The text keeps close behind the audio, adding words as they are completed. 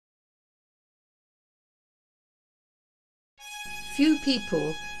Few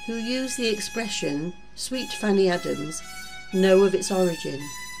people who use the expression "Sweet Fanny Adams" know of its origin.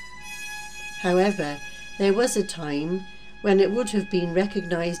 However, there was a time when it would have been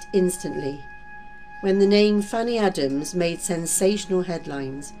recognised instantly, when the name Fanny Adams made sensational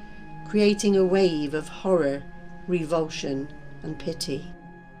headlines, creating a wave of horror, revulsion and pity.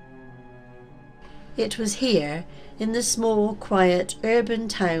 It was here, in the small, quiet, urban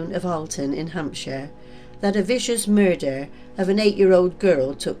town of Alton in Hampshire, that a vicious murder of an 8-year-old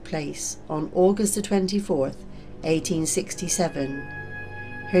girl took place on August the 24th, 1867.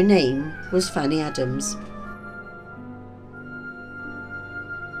 Her name was Fanny Adams.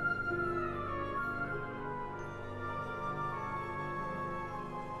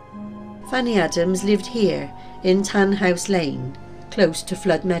 Fanny Adams lived here in Tanhouse Lane, close to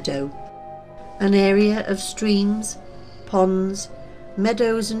Flood Meadow, an area of streams, ponds,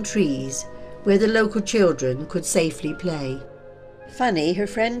 meadows and trees where the local children could safely play. Fanny, her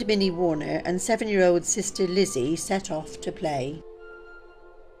friend Minnie Warner and 7-year-old sister Lizzie set off to play.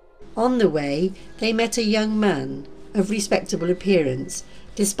 On the way, they met a young man of respectable appearance,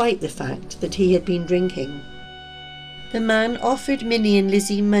 despite the fact that he had been drinking. The man offered Minnie and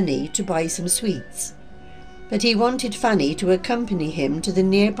Lizzie money to buy some sweets, but he wanted Fanny to accompany him to the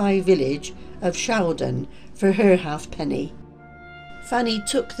nearby village of Shaldon for her halfpenny. Fanny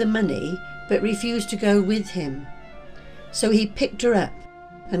took the money but refused to go with him, so he picked her up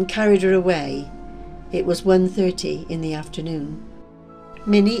and carried her away. It was 1:30 in the afternoon.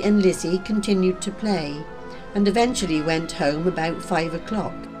 Minnie and Lizzie continued to play and eventually went home about 5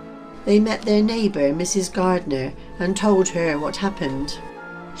 o'clock. They met their neighbour, Mrs. Gardner, and told her what happened.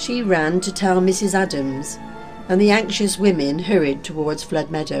 She ran to tell Mrs. Adams, and the anxious women hurried towards Flood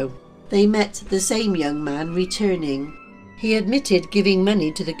Meadow. They met the same young man returning. He admitted giving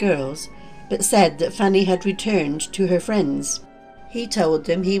money to the girls, but said that Fanny had returned to her friends. He told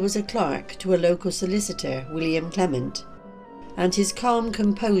them he was a clerk to a local solicitor, William Clement, and his calm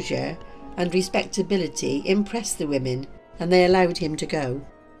composure and respectability impressed the women, and they allowed him to go.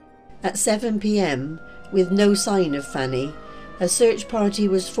 At 7 p.m, with no sign of Fanny, a search party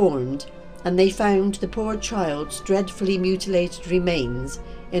was formed, and they found the poor child's dreadfully mutilated remains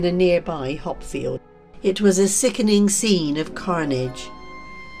in a nearby hop field. It was a sickening scene of carnage,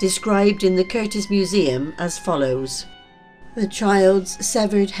 described in the Curtis Museum as follows. The child's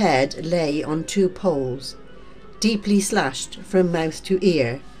severed head lay on 2 poles, deeply slashed from mouth to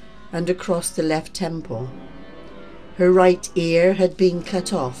ear and across the left temple. Her right ear had been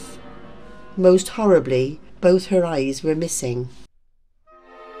cut off. Most horribly, both her eyes were missing.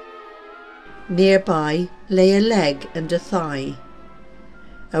 Nearby lay a leg and a thigh.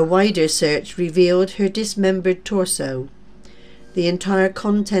 A wider search revealed her dismembered torso. The entire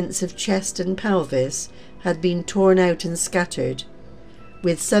contents of chest and pelvis had been torn out and scattered,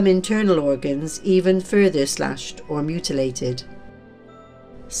 with some internal organs even further slashed or mutilated.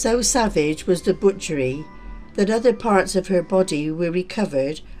 So savage was the butchery that other parts of her body were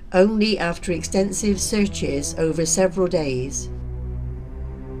recovered only after extensive searches over several days.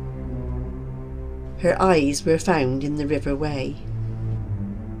 Her eyes were found in the River Wey.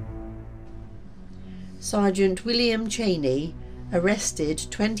 Sergeant William Cheney arrested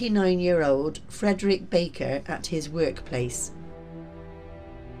 29-year-old Frederick Baker at his workplace.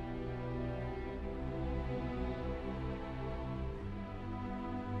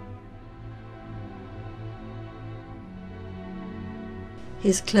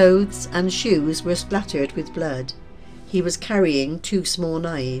 His clothes and shoes were splattered with blood. He was carrying 2 small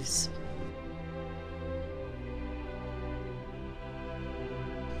knives.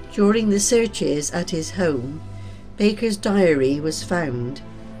 During the searches at his home, Baker's diary was found,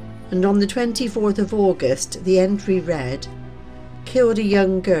 and on the 24th of August the entry read, "Killed a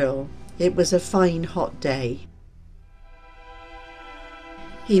young girl. It was a fine hot day."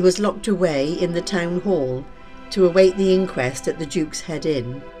 He was locked away in the town hall to await the inquest at the Duke's Head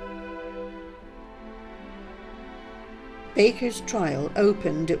Inn. Baker's trial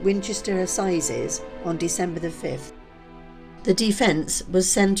opened at Winchester Assizes on December the 5th. The defence was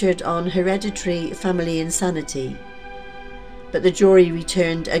centred on hereditary family insanity, but the jury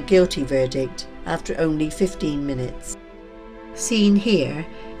returned a guilty verdict after only 15 minutes. Seen here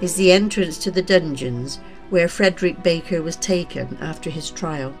is the entrance to the dungeons where Frederick Baker was taken after his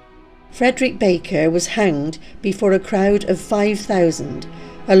trial. Frederick Baker was hanged before a crowd of 5,000,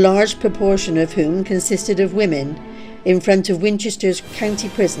 a large proportion of whom consisted of women, in front of Winchester's County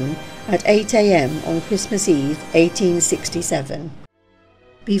Prison at 8 a.m. on Christmas Eve 1867.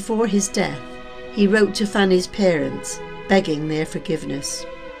 Before his death, he wrote to Fanny's parents, begging their forgiveness.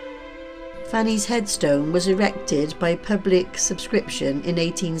 Fanny's headstone was erected by public subscription in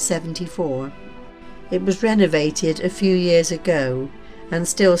 1874. It was renovated a few years ago and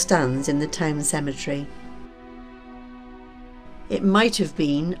still stands in the town cemetery. It might have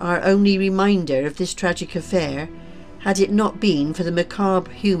been our only reminder of this tragic affair had it not been for the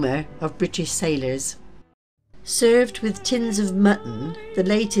macabre humour of British sailors. Served with tins of mutton, the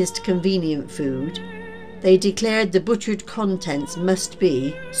latest convenient food, they declared the butchered contents must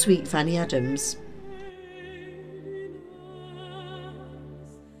be Sweet Fanny Adams.